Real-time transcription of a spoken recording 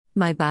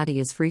My body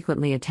is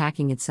frequently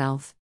attacking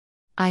itself.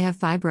 I have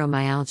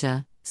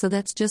fibromyalgia, so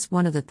that's just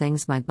one of the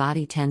things my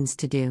body tends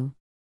to do.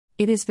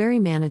 It is very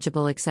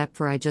manageable except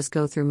for I just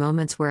go through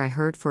moments where I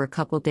hurt for a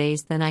couple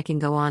days, then I can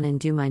go on and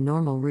do my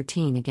normal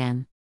routine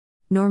again.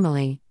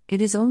 Normally,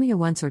 it is only a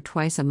once or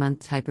twice a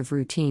month type of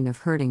routine of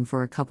hurting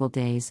for a couple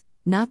days,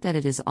 not that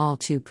it is all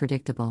too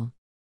predictable.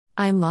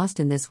 I am lost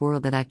in this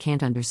world that I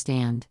can't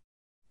understand.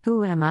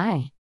 Who am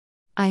I?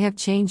 I have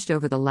changed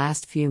over the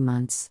last few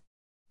months.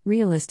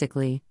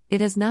 Realistically, it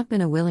has not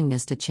been a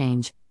willingness to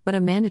change, but a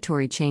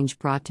mandatory change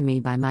brought to me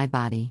by my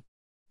body.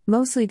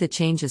 Mostly the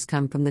changes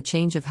come from the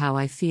change of how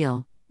I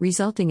feel,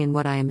 resulting in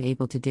what I am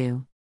able to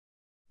do.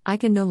 I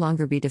can no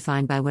longer be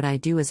defined by what I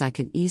do as I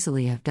could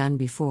easily have done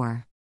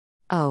before.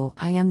 Oh,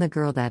 I am the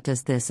girl that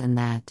does this and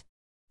that.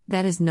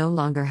 That is no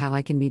longer how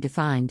I can be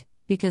defined,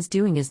 because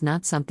doing is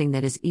not something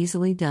that is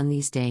easily done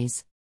these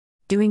days.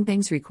 Doing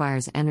things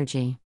requires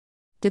energy.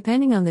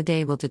 Depending on the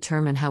day will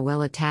determine how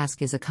well a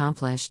task is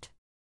accomplished.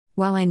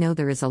 While I know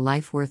there is a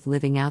life worth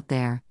living out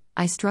there,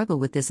 I struggle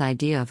with this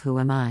idea of who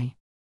am I.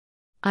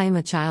 I am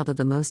a child of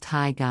the Most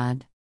High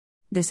God.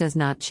 This has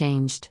not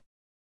changed.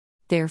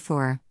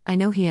 Therefore, I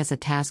know He has a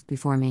task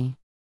before me.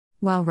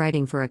 While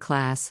writing for a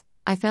class,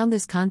 I found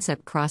this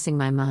concept crossing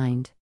my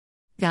mind.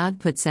 God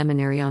put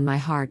seminary on my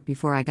heart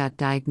before I got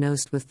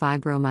diagnosed with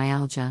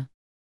fibromyalgia.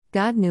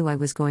 God knew I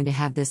was going to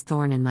have this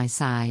thorn in my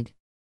side.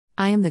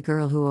 I am the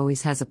girl who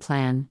always has a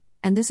plan,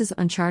 and this is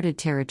uncharted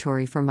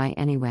territory for my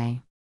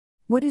anyway.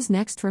 What is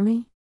next for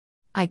me?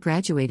 I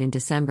graduate in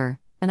December,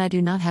 and I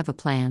do not have a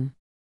plan.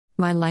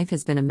 My life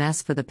has been a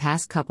mess for the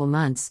past couple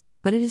months,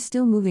 but it is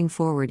still moving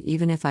forward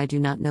even if I do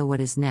not know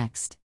what is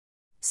next.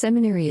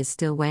 Seminary is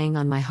still weighing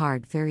on my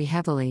heart very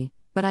heavily,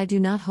 but I do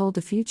not hold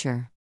a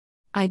future.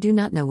 I do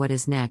not know what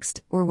is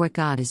next, or what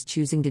God is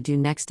choosing to do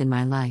next in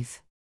my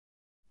life.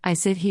 I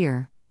sit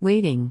here,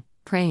 waiting,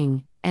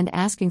 praying, and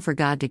asking for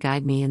God to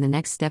guide me in the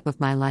next step of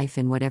my life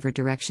in whatever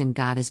direction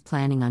God is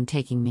planning on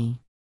taking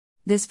me.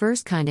 This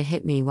verse kinda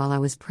hit me while I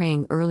was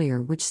praying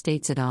earlier, which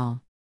states it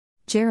all.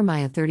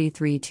 Jeremiah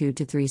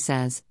 33:2-3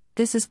 says,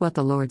 "This is what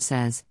the Lord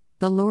says,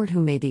 the Lord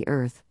who made the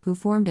earth, who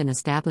formed and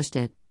established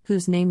it,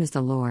 whose name is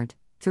the Lord.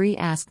 3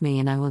 Ask me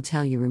and I will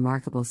tell you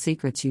remarkable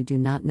secrets you do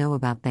not know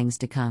about things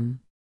to come."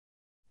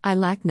 I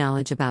lack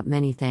knowledge about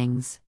many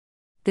things.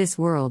 This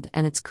world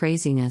and its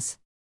craziness.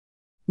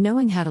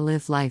 Knowing how to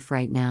live life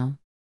right now.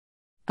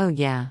 Oh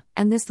yeah,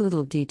 and this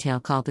little detail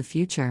called the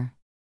future.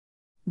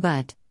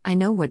 But I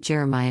know what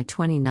Jeremiah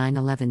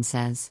 29:11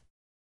 says.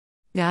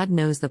 God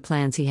knows the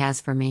plans He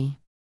has for me.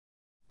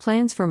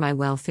 Plans for my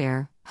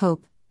welfare,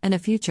 hope, and a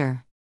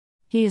future.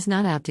 He is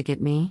not out to get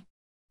me.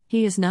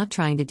 He is not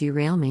trying to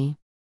derail me.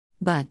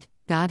 But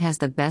God has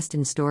the best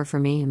in store for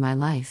me in my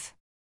life.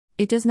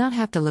 It does not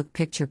have to look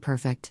picture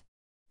perfect.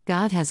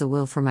 God has a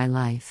will for my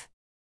life.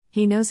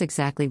 He knows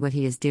exactly what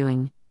He is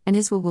doing, and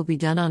His will be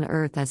done on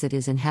earth as it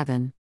is in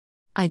heaven.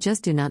 I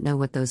just do not know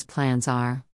what those plans are.